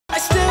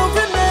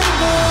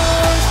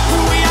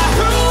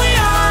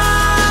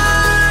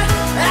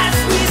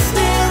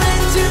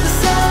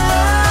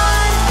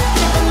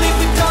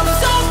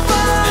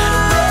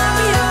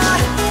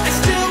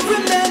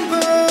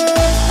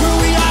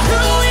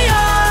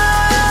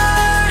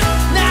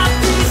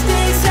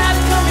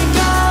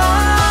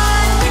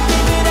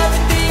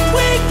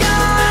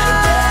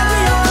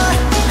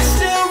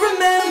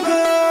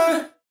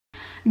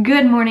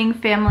Good morning,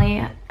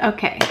 family.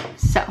 Okay,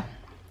 so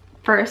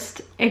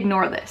first,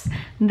 ignore this.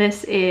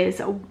 This is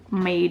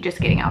me just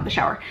getting out of the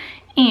shower.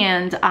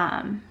 And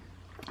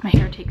my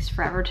hair takes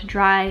forever to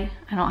dry.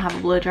 I don't have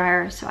a blow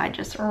dryer, so I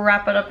just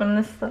wrap it up in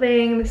this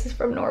thing. This is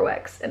from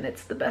Norwex, and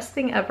it's the best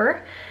thing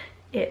ever.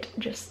 It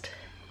just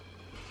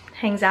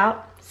hangs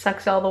out,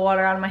 sucks all the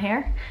water out of my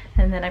hair,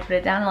 and then I put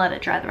it down and let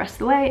it dry the rest of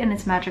the way, and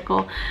it's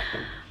magical.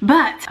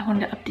 But I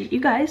wanted to update you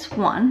guys,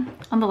 one,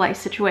 on the lice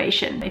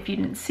situation. If you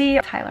didn't see,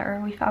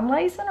 Tyler, we found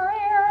lice in her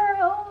hair.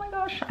 Oh my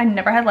gosh. I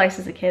never had lice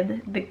as a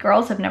kid. The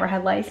girls have never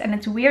had lice, and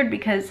it's weird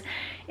because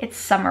it's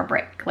summer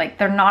break. Like,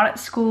 they're not at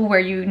school where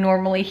you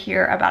normally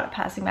hear about it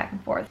passing back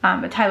and forth.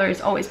 But Tyler is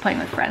always playing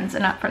with friends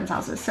and at friends'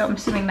 houses. So I'm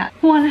assuming that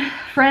one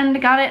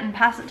friend got it and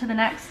passed it to the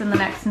next and the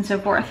next and so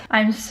forth.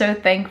 I'm so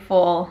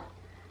thankful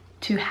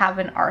to have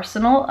an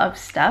arsenal of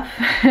stuff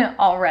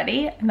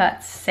already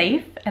that's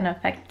safe and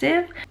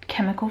effective,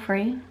 chemical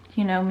free.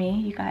 You know me,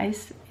 you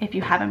guys, if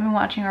you haven't been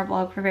watching our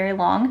vlog for very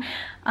long,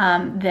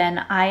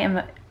 then I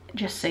am,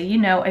 just so you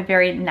know, a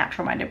very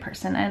natural minded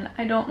person, and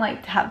I don't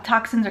like to have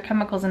toxins or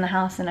chemicals in the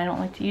house, and I don't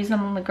like to use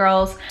them on the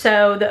girls.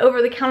 So the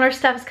over-the-counter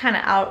stuff is kind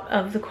of out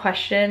of the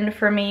question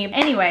for me.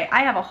 Anyway,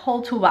 I have a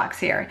whole toolbox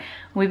here.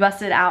 We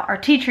busted out our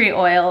tea tree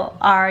oil,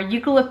 our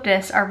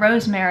eucalyptus, our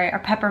rosemary, our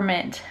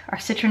peppermint, our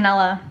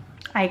citronella.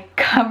 I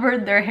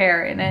covered their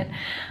hair in it,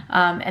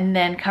 and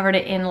then covered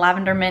it in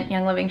lavender mint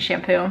Young Living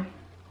shampoo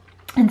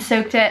and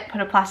soaked it, put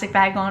a plastic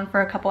bag on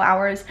for a couple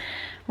hours,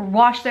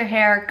 washed their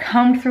hair,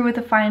 combed through with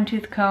the fine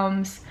tooth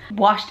combs,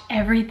 washed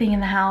everything in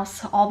the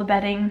house, all the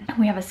bedding.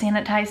 We have a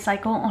sanitized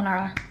cycle on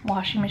our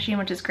washing machine,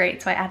 which is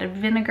great. So I added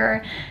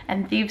vinegar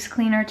and thieves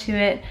cleaner to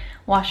it,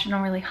 washed it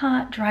on really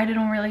hot, dried it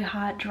on really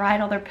hot,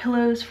 dried all their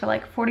pillows for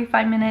like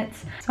 45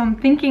 minutes. So I'm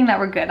thinking that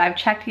we're good. I've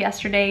checked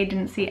yesterday,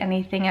 didn't see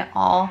anything at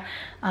all,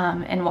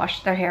 and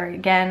washed their hair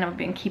again. I've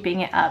been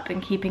keeping it up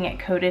and keeping it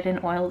coated in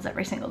oils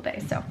every single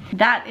day. So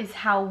that is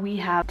how we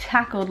have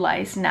tackled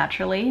lice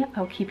naturally.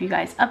 I'll keep you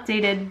guys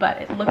updated,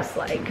 but it looks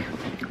like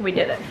we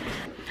did it.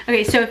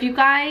 Okay, so if you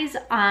guys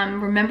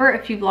remember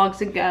a few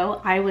vlogs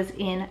ago, I was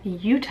in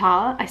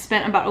Utah. I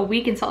spent about a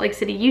week in Salt Lake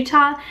City,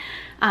 Utah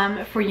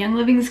for Young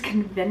Living's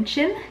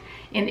convention,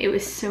 and it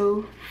was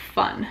so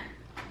fun.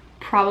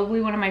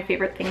 Probably one of my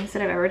favorite things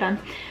that I've ever done.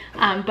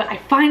 But I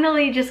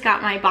finally just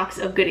got my box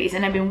of goodies,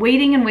 and I've been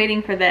waiting and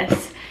waiting for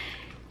this.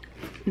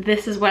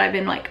 This is what I've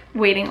been like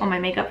waiting on my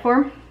makeup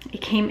for.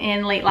 It came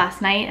in late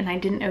last night and I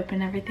didn't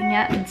open everything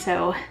yet, and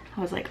so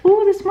I was like,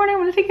 oh, this morning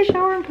I'm gonna take a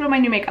shower and put on my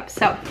new makeup.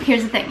 So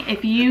here's the thing,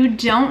 if you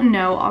don't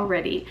know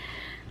already,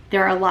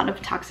 there are a lot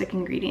of toxic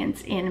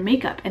ingredients in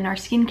makeup and our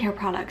skincare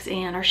products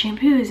and our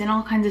shampoos and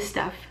all kinds of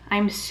stuff.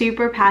 I'm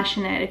super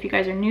passionate. If you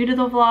guys are new to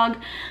the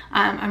vlog,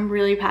 I'm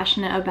really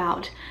passionate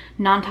about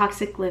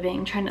non-toxic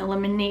living, trying to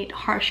eliminate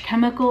harsh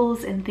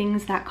chemicals and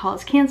things that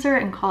cause cancer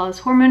and cause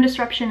hormone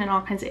disruption and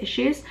all kinds of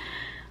issues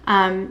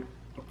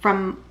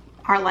from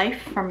our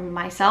life, from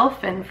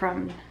myself and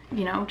from,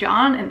 you know,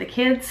 John and the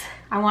kids.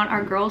 I want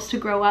our girls to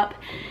grow up,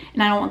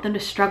 and I don't want them to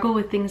struggle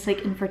with things like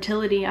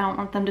infertility. I don't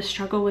want them to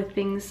struggle with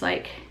things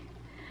like,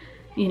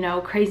 you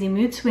know, crazy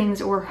mood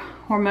swings or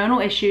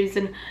hormonal issues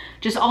and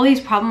just all these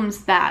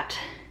problems that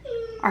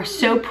are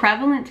so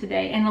prevalent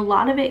today. And a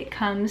lot of it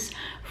comes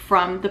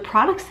from the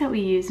products that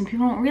we use, and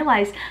people don't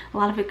realize a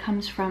lot of it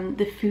comes from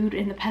the food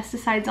and the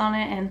pesticides on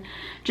it, and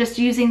just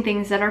using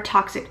things that are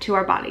toxic to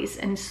our bodies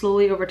and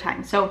slowly over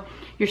time. So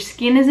your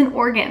skin is an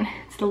organ.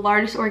 It's the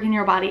largest organ in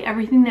your body.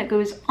 Everything that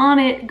goes on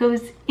it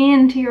goes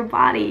into your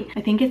body.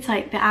 I think it's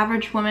like the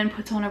average woman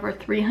puts on over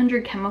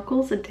 300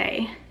 chemicals a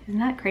day. Isn't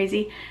that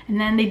crazy? And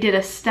then they did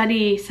a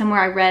study somewhere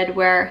I read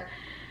where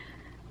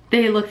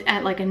they looked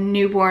at like a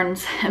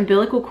newborn's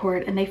umbilical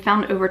cord, and they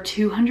found over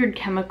 200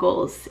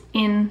 chemicals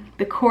in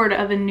the cord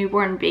of a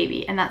newborn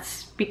baby. And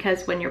that's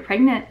because when you're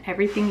pregnant,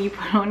 everything you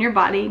put on your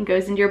body and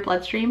goes into your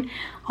bloodstream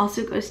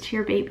also goes to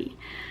your baby.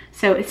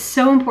 So it's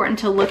so important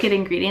to look at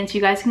ingredients. You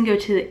guys can go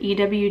to the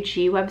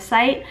EWG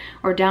website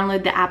or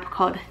download the app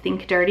called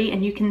Think Dirty,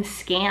 and you can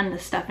scan the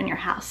stuff in your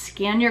house.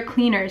 Scan your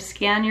cleaners,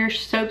 scan your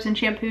soaps and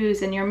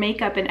shampoos and your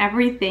makeup and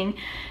everything,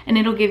 and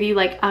it'll give you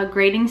like a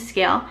grading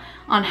scale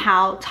on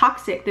how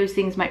toxic those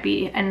things might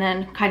be, and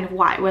then kind of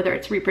why, whether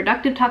it's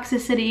reproductive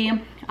toxicity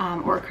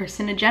or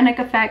carcinogenic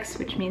effects,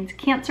 which means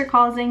cancer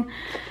causing.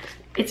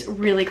 It's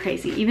really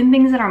crazy. Even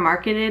things that are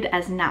marketed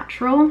as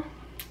natural,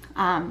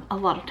 a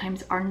lot of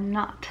times are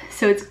not.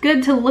 So it's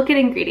good to look at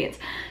ingredients.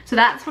 So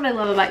that's what I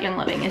love about Young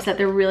Living, is that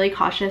they're really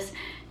cautious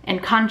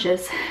and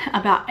conscious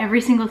about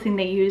every single thing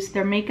they use.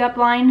 Their makeup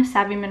line,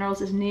 Savvy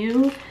Minerals, is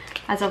new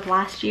as of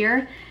last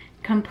year,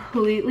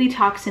 completely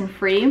toxin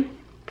free.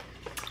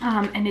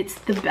 And it's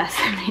the best.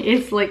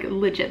 It's like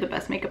legit the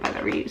best makeup I've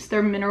ever used.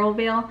 Their mineral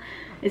veil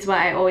is what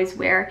I always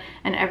wear,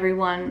 and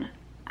everyone,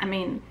 I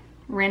mean,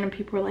 random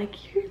people were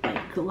like, you're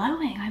like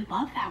glowing, I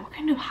love that, what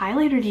kind of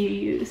highlighter do you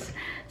use?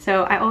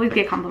 So I always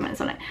get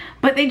compliments on it.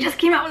 But they just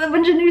came out with a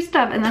bunch of new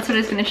stuff, and that's what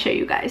I was going to show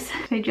you guys.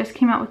 They just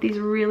came out with these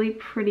really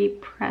pretty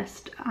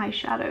pressed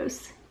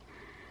eyeshadows.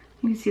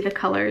 You can see the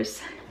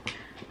colors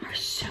are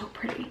so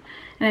pretty.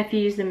 And if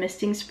you use the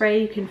misting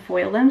spray, you can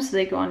foil them so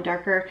they go on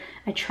darker.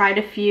 I tried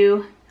a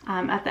few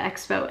at the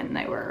expo and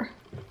they were,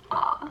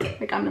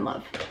 like I'm in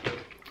love.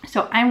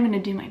 So I'm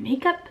gonna do my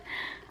makeup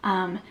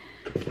and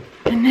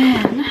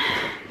then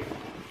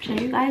show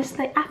you guys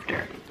the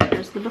after.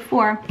 There's the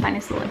before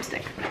minus the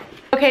lipstick.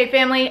 Okay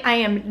family, I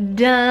am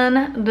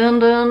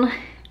done.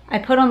 I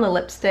put on the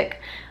lipstick.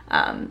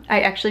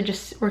 I actually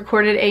just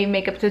recorded a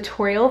makeup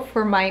tutorial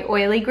for my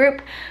oily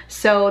group,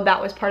 so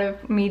that was part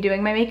of me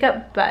doing my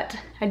makeup, but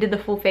I did the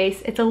full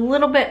face. It's a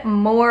little bit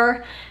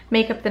more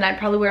makeup than I'd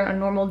probably wear on a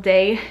normal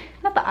day.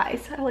 Not the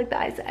eyes, I like the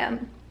eyes,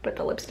 but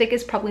the lipstick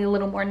is probably a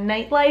little more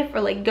nightlife or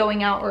like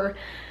going out or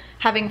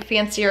having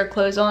fancier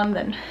clothes on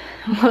than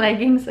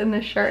leggings and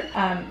the shirt,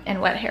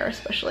 and wet hair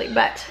especially.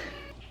 But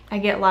I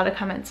get a lot of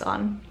comments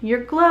on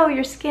your glow,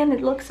 your skin,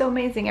 it looks so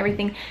amazing,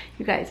 everything.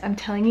 You guys, I'm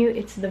telling you,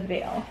 it's the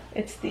veil.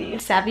 It's the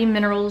Savvy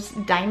Minerals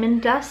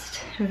Diamond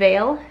Dust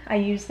veil. I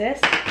use this,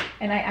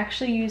 and I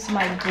actually use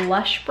my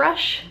blush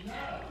brush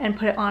and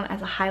put it on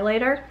as a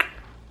highlighter.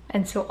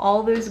 And so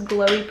all those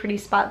glowy, pretty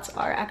spots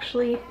are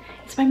actually,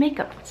 it's my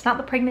makeup. It's not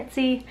the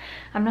pregnancy.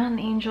 I'm not an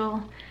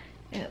angel.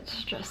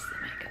 It's just the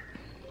makeup.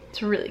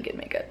 It's really good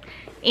makeup.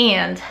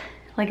 And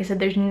like I said,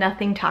 there's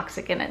nothing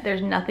toxic in it.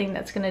 There's nothing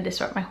that's gonna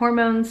disrupt my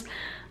hormones.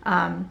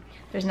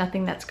 There's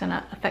nothing that's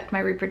gonna affect my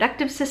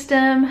reproductive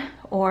system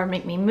or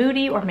make me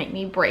moody or make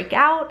me break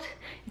out.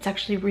 It's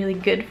actually really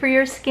good for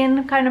your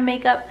skin kind of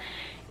makeup.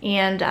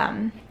 And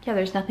yeah,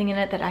 there's nothing in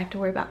it that I have to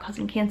worry about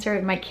causing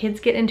cancer. My kids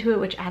get into it,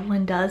 which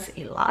Adeline does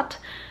a lot.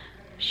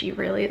 She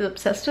really is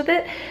obsessed with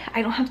it.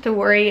 I don't have to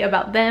worry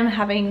about them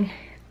having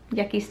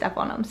yucky stuff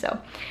on them. So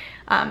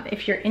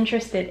if you're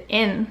interested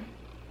in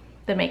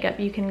the makeup,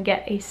 you can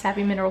get a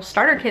Savvy Minerals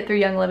starter kit through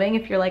Young Living.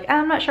 If you're like,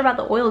 I'm not sure about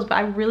the oils, but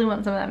I really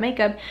want some of that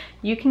makeup,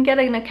 you can get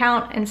an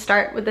account and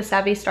start with the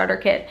Savvy starter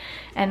kit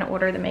and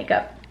order the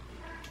makeup.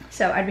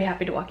 So I'd be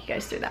happy to walk you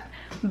guys through that.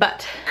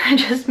 But I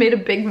just made a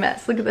big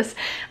mess. Look at this.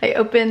 I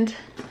opened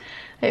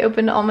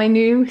all my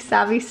new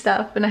Savvy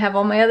stuff, and I have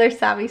all my other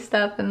Savvy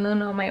stuff, and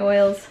then all my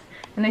oils,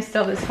 and I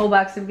still have this whole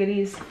box of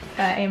goodies.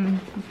 I'm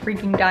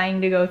freaking dying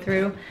to go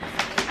through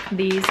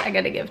these. I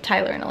gotta give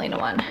Tyler and Elena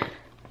one.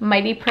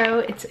 Mighty Pro,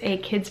 it's a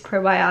kid's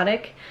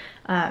probiotic.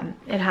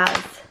 It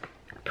has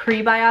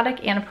prebiotic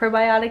and a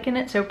probiotic in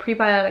it. So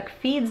prebiotic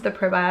feeds the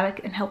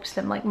probiotic and helps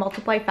them like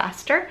multiply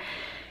faster.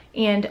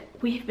 And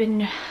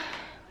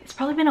it's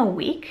probably been a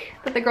week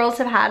that the girls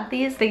have had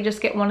these. They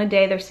just get one a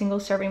day. They're single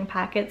serving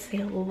packets. They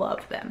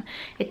love them.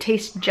 It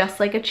tastes just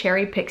like a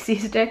cherry pixie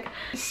stick.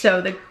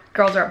 So the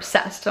girls are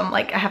obsessed. So I'm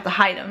like, I have to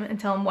hide them and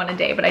tell them one a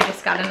day, but I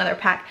just got another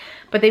pack.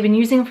 But they've been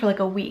using them for like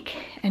a week.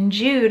 And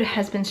Jude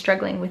has been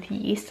struggling with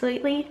yeast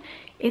lately.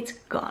 It's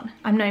gone.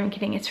 I'm not even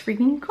kidding, it's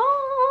freaking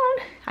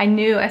gone. I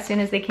knew as soon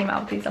as they came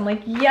out with these, I'm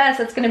like, yes,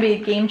 it's gonna be a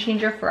game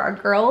changer for our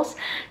girls.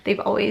 They've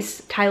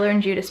always, Tyler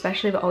and Jude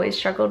especially, have always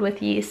struggled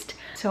with yeast.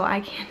 So I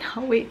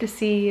cannot wait to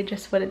see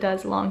just what it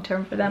does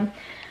long-term for them.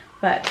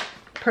 But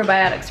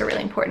probiotics are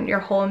really important. Your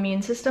whole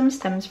immune system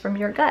stems from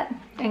your gut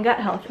and gut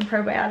health, and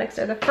probiotics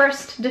are the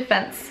first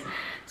defense.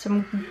 So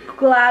I'm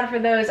glad for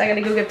those. I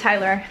gotta go give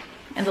Tyler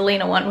and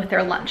Elena one with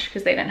their lunch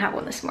because they didn't have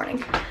one this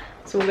morning.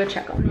 So we'll go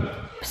check them.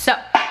 So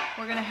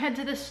we're gonna head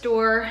to the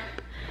store.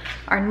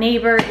 Our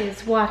neighbor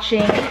is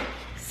watching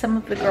some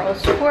of the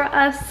girls for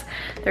us.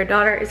 Their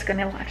daughter is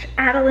gonna watch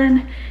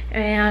Adeline,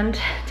 and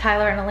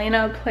Tyler and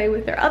Elena play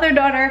with their other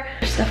daughter.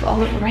 There's stuff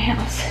all over my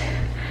house.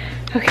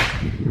 Okay.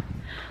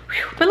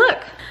 But look,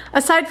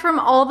 aside from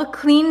all the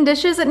clean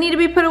dishes that need to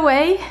be put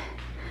away,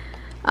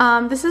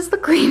 this is the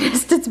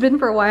cleanest it's been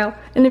for a while,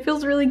 and it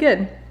feels really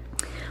good.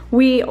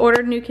 We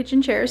ordered new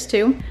kitchen chairs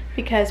too,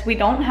 because we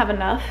don't have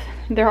enough.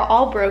 They're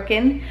all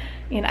broken,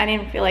 and I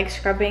didn't feel like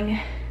scrubbing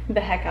the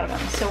heck out of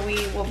them. So we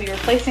will be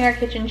replacing our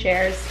kitchen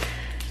chairs,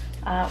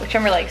 which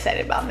I'm really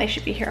excited about. And they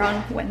should be here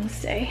on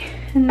Wednesday.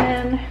 And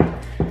then,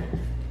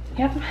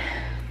 yep.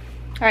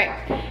 All right,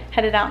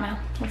 headed out now.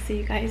 We'll see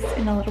you guys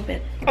in a little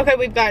bit. Okay,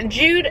 we've got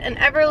Jude and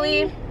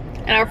Everly,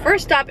 and our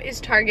first stop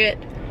is Target.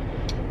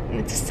 And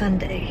it's a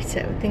Sunday,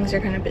 so things are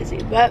kind of busy,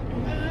 but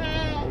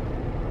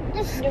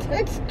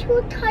it's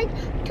too tight.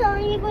 So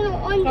you're gonna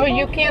undo. Oh,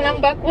 you can't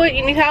unbuckle it?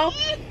 You need help?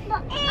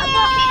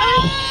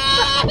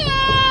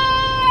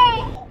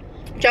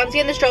 John's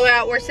getting the stroller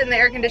out. We're sitting in the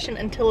air condition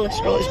until the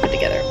stroller's put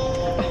together.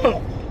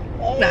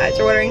 My eyes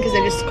are watering because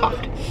I just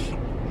coughed.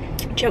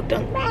 Choked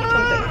on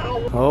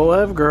something. Oh,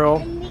 Ev girl.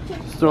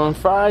 Throwing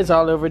fries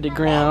all over the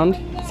ground.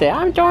 Say,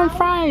 I'm throwing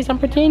fries. I'm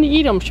pretending to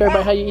eat them. Show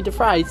everybody how you eat the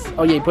fries.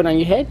 Oh yeah, you put it on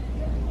your head?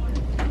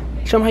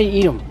 Show them how you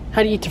eat them.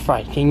 How do you eat the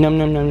fries? Okay, num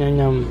num num num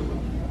num.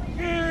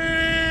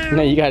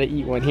 No, you gotta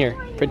eat one. Here,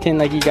 pretend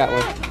like you got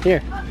one.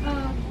 Here.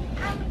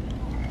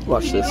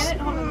 Watch this.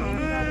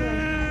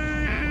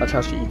 Watch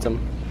how she eats them.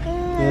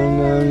 No,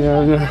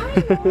 no, no,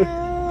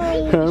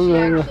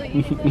 no.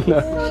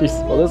 No, she's,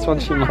 well, this one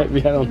she might be,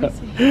 I don't know.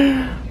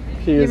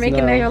 You're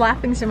making her, you're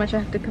laughing so much I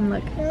have to come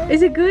look.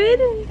 Is it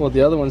good? Well,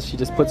 the other ones she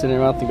just puts it in her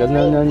mouth and goes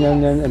no, no, no,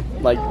 no,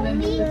 and like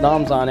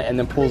noms on it and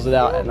then pulls it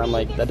out, and I'm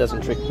like, that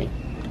doesn't trick me.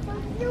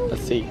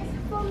 Let's see.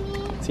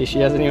 See See, she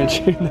hasn't even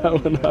chewed that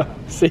one up.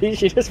 See,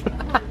 she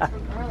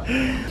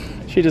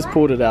just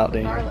pulled it out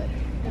there.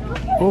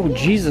 Oh,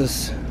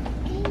 Jesus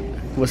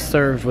was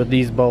served with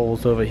these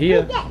bowls over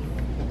here.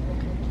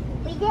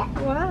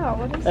 Wow,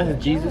 what is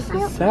That's Jesus'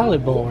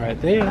 salad bowl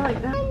right there. I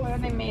like that. What are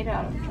they made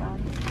out of, John?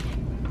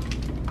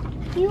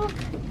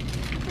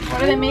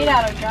 What are they made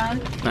out of,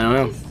 John? I don't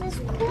know. This is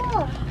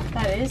cool.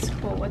 That is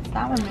cool. What's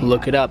that one made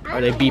Look it up.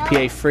 Are they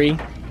BPA free?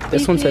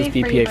 This one says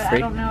BPA but I free.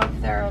 don't know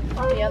if they're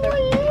the other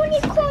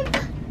Unicorn,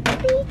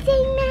 BJ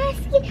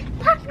Nasty,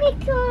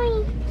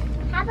 popcorn.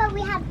 How about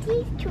we have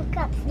these 2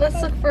 cups?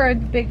 Let's look for a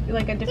big,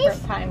 like a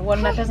different kind.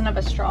 One that doesn't have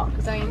a straw,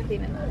 because I ain't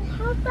cleaning that.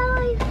 How about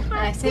we have And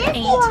I said this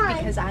ain't one?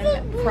 because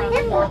I'm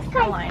from North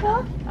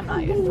Carolina. I'm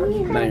not even from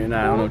here. No, you're not.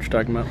 I don't know what you're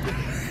talking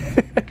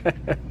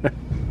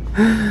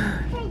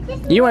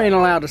about. You ain't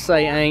allowed to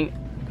say ain't.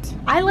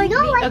 I like No,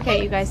 I okay,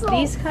 think you guys, so.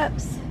 these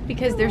cups,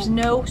 because there's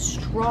no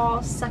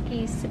straw,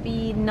 sucky,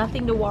 sippy,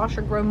 nothing to wash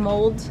or grow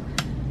mold.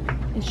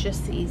 It's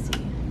just easy.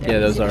 They're Yeah,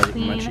 those easy to are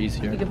clean. much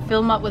easier. You can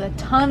fill them up with a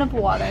ton of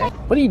water.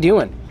 What are you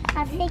doing?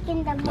 I'm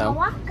taking the No.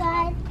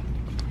 maracas.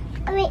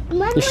 Oh, wait, one You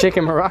more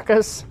shaking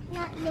maracas?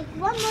 Not like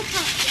one more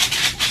time.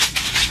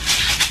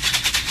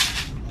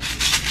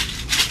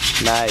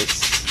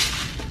 Nice.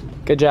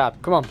 Good job.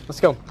 Come on, let's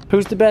go.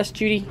 Who's the best,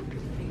 Judy?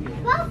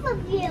 Both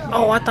of you.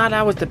 Oh, I thought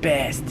I was the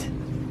best.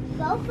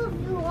 Both of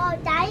you are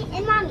Daddy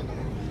and Mommy.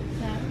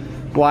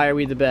 Why are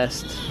we the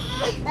best?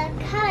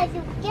 Because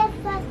you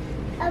give us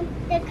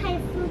the kind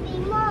of food we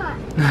want.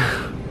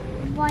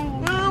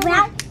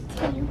 Well,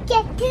 till you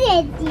get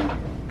dizzy.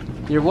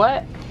 You're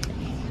what?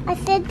 I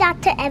said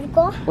that to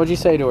Edgar. What'd you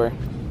say to her?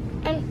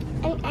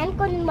 And I'm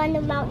going to run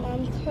the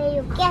mountain until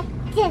you get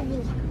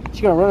dizzy.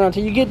 She's gonna run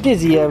until you get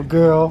dizzy,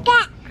 girl.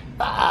 Get.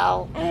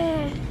 Ow.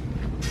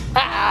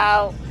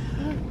 Ow.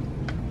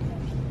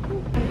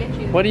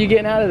 What are you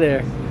getting out of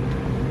there?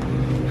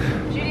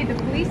 Judy, the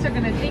police are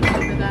gonna take you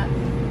for that.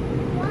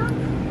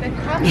 The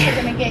cops are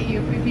gonna get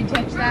you if you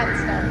touch that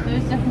stuff.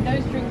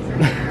 Those drinks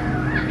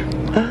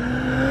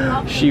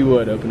are. She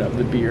would open up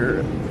the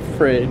beer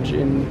fridge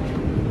and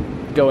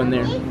go in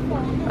there.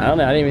 I don't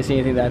know, I didn't even see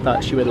anything that I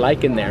thought she would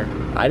like in there.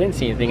 I didn't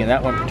see anything in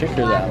that one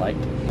particular that I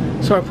liked.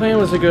 So our plan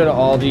was to go to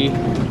Aldi,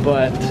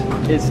 but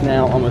it's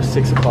now almost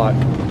 6 o'clock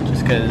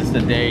just because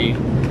the day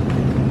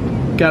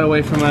got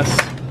away from us.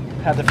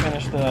 Had to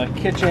finish the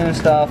kitchen and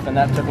stuff, and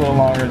that took a little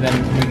longer than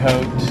we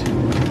hoped.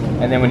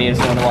 And then we needed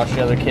someone to watch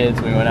the other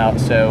kids when we went out,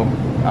 so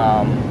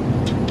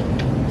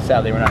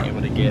sadly we're not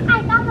able to get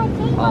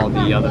all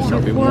the other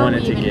stuff we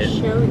wanted to get.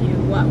 Show you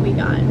what we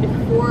got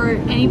before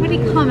anybody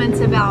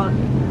comments about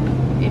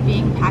it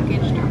being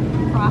packaged or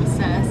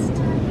processed.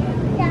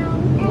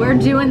 We're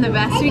doing the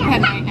best we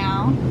can right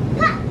now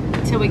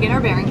until we get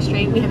our bearings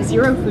straight. We have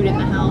 0 food in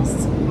the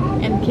house,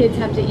 and kids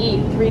have to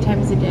eat 3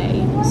 times a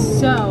day.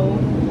 So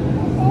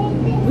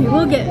we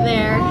will get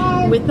there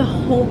with the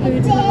whole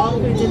foods and the raw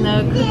foods and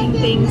the cooking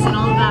things and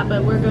all of that,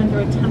 but we're going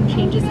through a ton of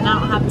changes and I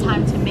don't have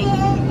time to make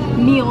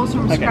meals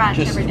from scratch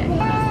every day.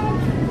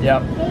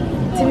 Yep.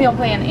 It's a meal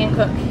plan and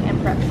cook and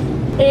prep.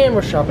 And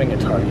we're shopping at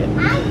Target.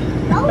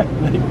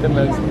 Like the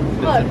most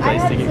expensive Look, I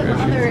place had to get some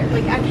groceries.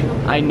 other, like, actual,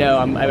 I know,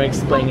 I'm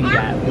explaining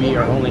that. We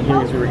are only here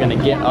because we were going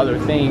to get other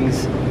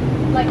things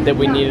like, that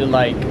we needed,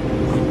 like,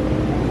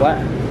 what?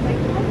 like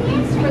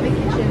things for the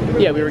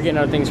kitchen. Yeah, we were getting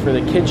other things for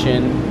the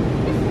kitchen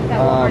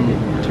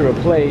to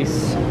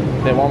replace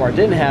that Walmart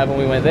didn't have when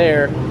we went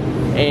there.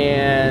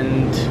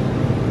 And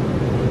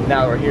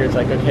now that we're here, it's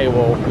like, okay,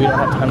 well, we don't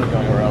have time to go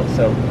anywhere else.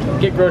 So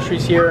get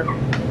groceries here.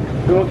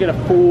 We won't get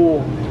a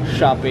full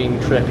shopping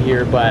trip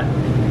here, but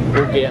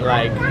we'll get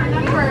like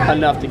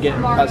enough to get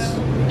us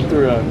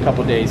through a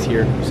couple days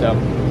here. So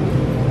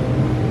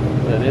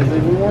it is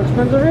even more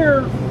expensive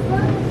here.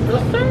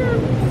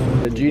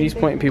 Judy's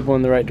pointing people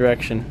in the right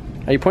direction.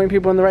 Are you pointing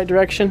people in the right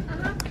direction?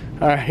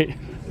 All right.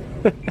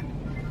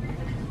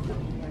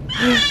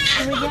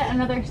 Can we get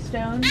another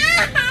stone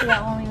so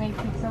that when we make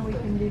pizza we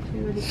can do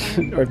 2 at a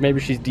time? Or maybe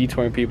she's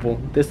detouring people.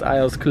 This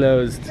aisle's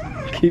closed.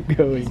 Keep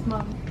going.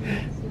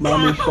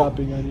 Mommy's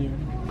shopping on here.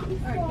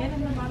 Alright, get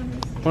in the bottom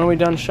of this. When are we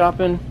done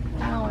shopping?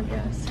 Oh, I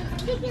guess.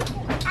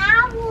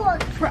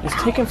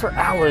 It's taking for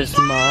hours,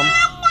 Mom.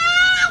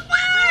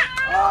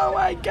 Oh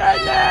my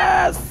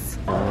goodness!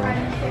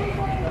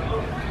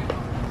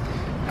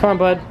 Come on,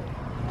 bud.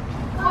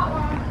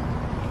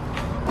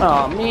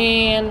 Oh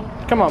man,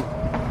 come on.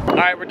 All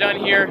right, we're done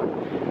here.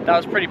 That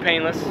was pretty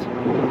painless.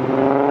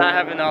 Not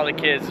having all the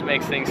kids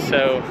makes things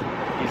so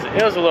easy.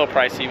 It was a little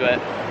pricey, but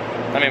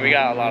I mean, we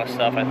got a lot of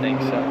stuff, I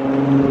think, so.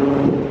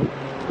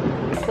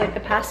 It's like the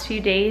past few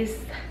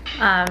days,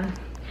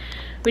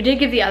 we did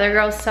give the other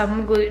girls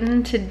some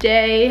gluten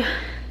today,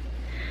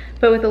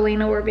 but with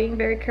Elena, we're being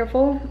very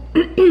careful.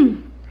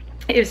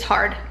 It was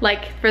hard.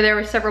 Like, there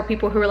were several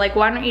people who were like,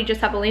 why don't you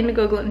just have Elena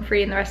go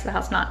gluten-free and the rest of the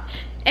house not?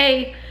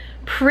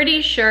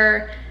 Pretty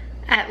sure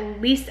at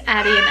least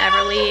Addie and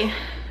Everly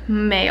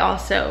may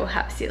also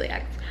have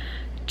celiac.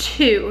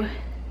 2,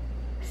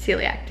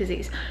 celiac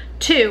disease.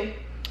 2,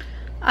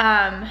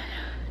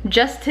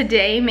 just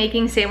today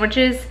making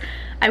sandwiches,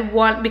 I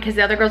want, because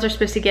the other girls are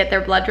supposed to get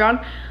their blood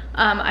drawn,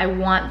 I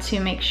want to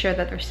make sure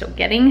that they're still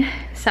getting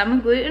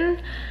some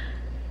gluten.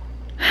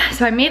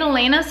 So I made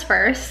Elena's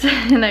first,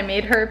 and I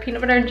made her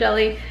peanut butter and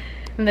jelly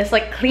in this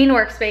like clean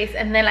workspace,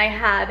 and then I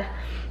had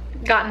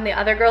gotten the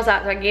other girls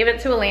out, so I gave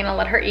it to Elena,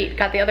 let her eat,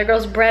 got the other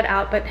girls' bread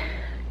out, but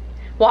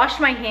washed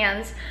my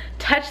hands,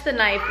 touched the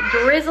knife,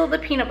 drizzled the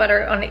peanut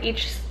butter on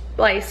each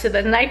slice so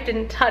the knife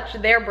didn't touch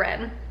their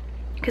bread,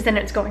 because then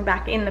it's going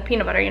back in the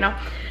peanut butter, you know.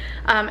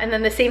 And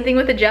then the same thing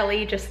with the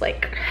jelly, just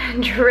like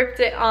dripped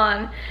it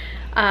on,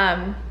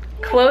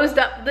 closed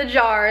up the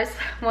jars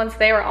once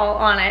they were all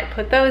on it,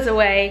 put those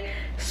away,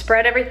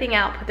 spread everything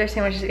out, put their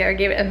sandwiches together,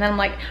 gave it, and then I'm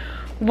like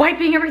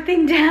wiping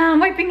everything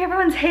down, wiping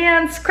everyone's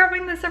hands,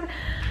 scrubbing this over.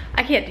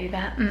 I can't do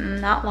that,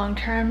 not long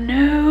term,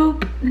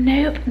 nope,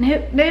 nope,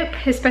 nope, nope.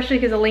 Especially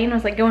because Elena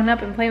was like going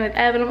up and playing with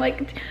Ev, and I'm like,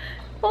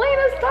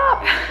 Elena,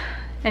 stop.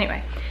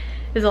 Anyway,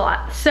 it was a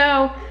lot.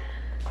 So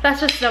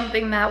that's just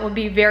something that would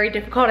be very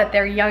difficult at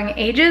their young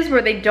ages,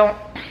 where they don't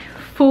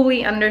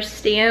fully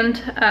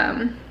understand.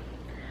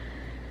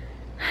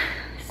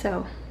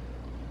 So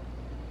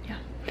yeah,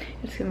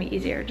 it's gonna be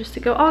easier just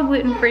to go all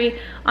gluten-free.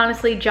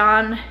 Honestly,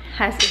 John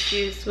has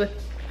issues with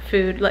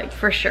food, like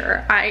for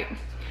sure. I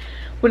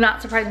would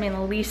not surprise me in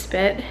the least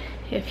bit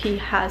if he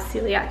has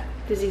celiac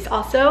disease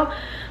also.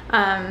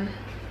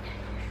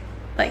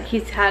 Like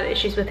he's had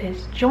issues with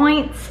his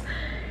joints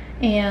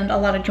and a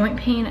lot of joint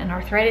pain and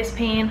arthritis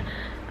pain,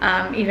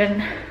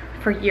 even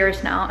for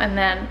years now. And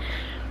then,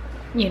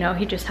 you know,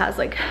 he just has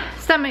like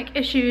stomach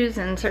issues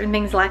and certain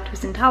things,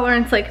 lactose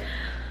intolerance, like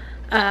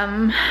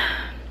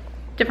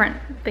different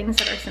things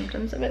that are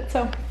symptoms of it.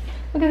 So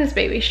look at this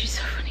baby, she's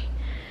so funny.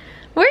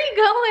 Where are you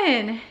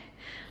going?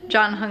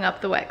 John hung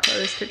up the wet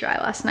clothes to dry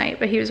last night,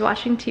 but he was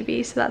watching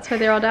TV, so that's why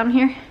they're all down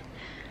here.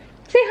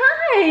 Say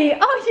hi!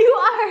 Oh, you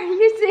are!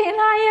 You're saying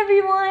hi,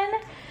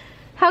 everyone!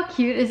 How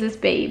cute is this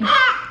babe?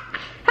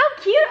 How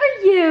cute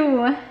are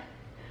you?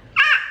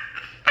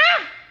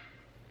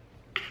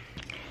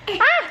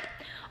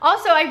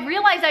 Also, I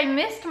realized I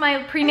missed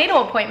my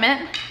prenatal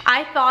appointment.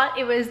 I thought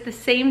it was the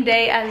same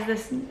day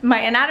as my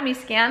anatomy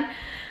scan,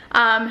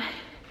 and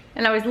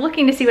I was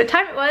looking to see what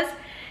time it was,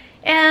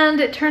 and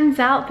it turns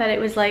out that it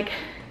was like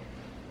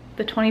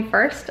the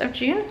 21st of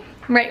June,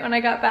 right when I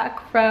got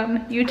back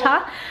from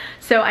Utah.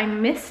 So I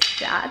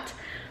missed that.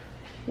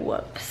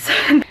 Whoops.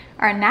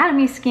 Our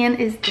anatomy scan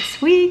is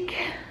this week.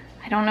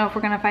 I don't know if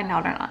we're gonna find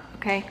out or not,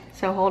 okay?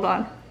 So hold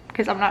on,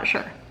 because I'm not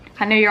sure.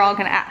 I know you're all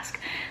gonna ask.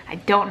 I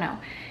don't know.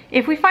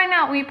 If we find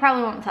out, we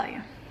probably won't tell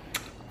you.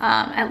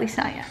 At least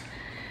not yet.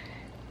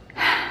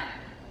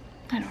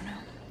 I don't know.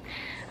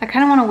 I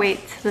kind of want to wait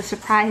to the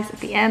surprise at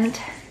the end.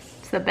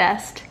 It's the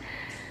best.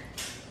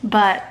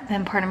 But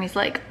then part of me is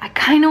like, I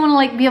kind of want to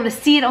like be able to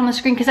see it on the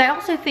screen, because I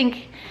also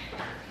think,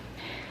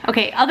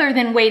 okay, other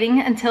than waiting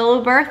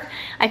until birth,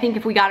 I think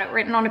if we got it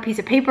written on a piece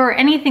of paper or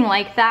anything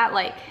like that,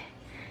 like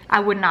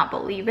I would not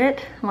believe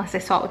it unless I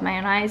saw it with my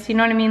own eyes. You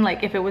know what I mean?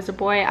 Like if it was a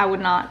boy, I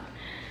would not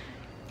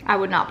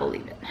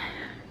believe it.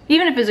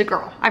 Even if it was a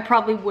girl, I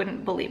probably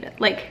wouldn't believe it.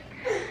 Like,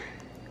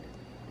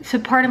 so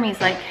part of me is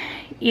like,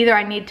 either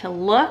I need to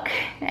look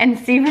and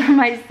see for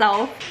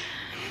myself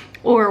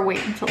or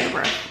wait until the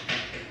birth.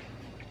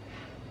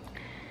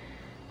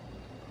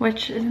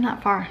 Which isn't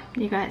that far,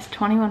 you guys,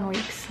 21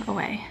 weeks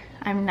away.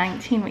 I'm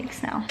 19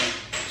 weeks now,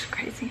 it's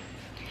crazy.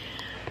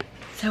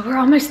 So we're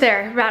almost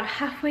there, about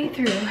halfway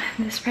through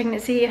this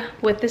pregnancy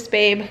with this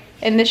babe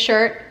in this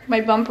shirt.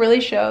 My bump really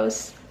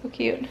shows, so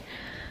cute.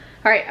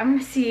 All right, I'm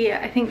gonna see,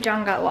 I think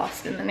John got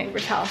lost in the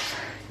neighbor's house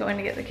going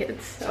to get the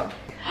kids, so.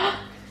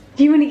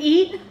 Do you wanna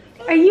eat?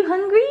 Are you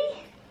hungry?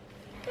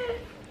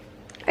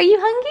 Are you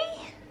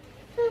hungry?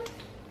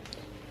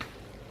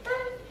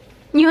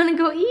 You wanna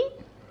go eat?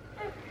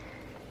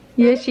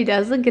 Yes, she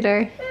does, look at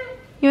her.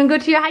 You wanna go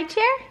to your high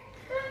chair?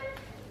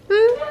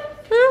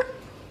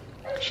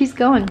 She's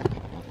going.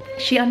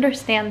 She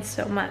understands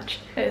so much.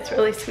 It's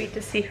really sweet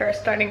to see her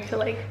starting to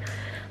like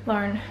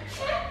learn.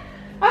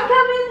 I'm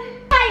coming.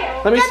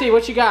 Let me see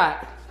what you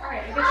got.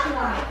 Alright, I guess you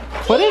want it.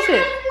 What is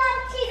it?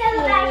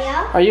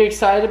 Are you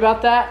excited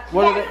about that?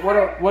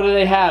 What do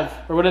they have?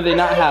 Or what do they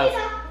not have?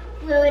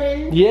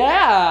 Gluten.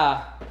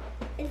 Yeah.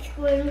 It's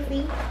gluten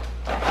free.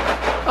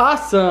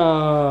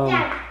 Awesome.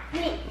 Dad,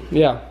 wait.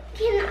 Yeah.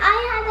 Can I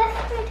have this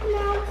for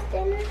tomorrow's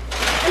dinner?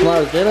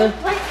 Tomorrow's dinner?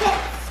 What's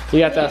it?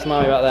 You have to ask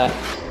Mommy about that.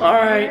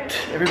 Alright,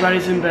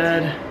 everybody's in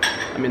bed.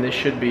 I mean, they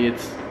should be.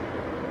 It's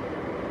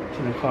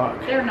 10 o'clock.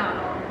 They're not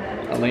all in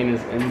bed.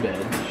 Elena's in bed.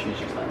 She's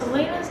just not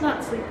sleeping. Elena's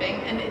not sleeping,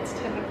 and it's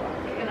 10 o'clock.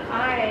 And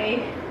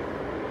I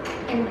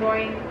am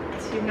going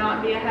to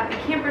not be a happy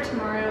camper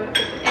tomorrow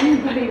if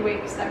anybody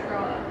wakes that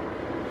girl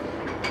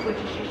up, which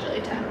is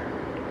usually 10.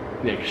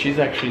 Yeah, 'cause she's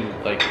actually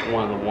like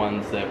one of the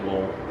ones that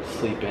will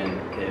sleep in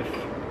if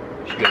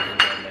she goes to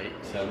bed late.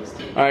 So,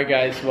 all right,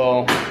 guys.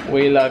 Well,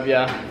 we love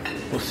ya.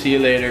 We'll see you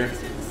later.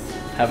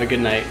 Have a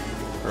good night,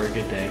 or a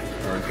good day,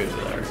 or a good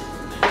whatever.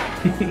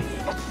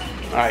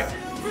 All right.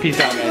 Peace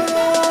out,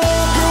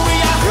 guys.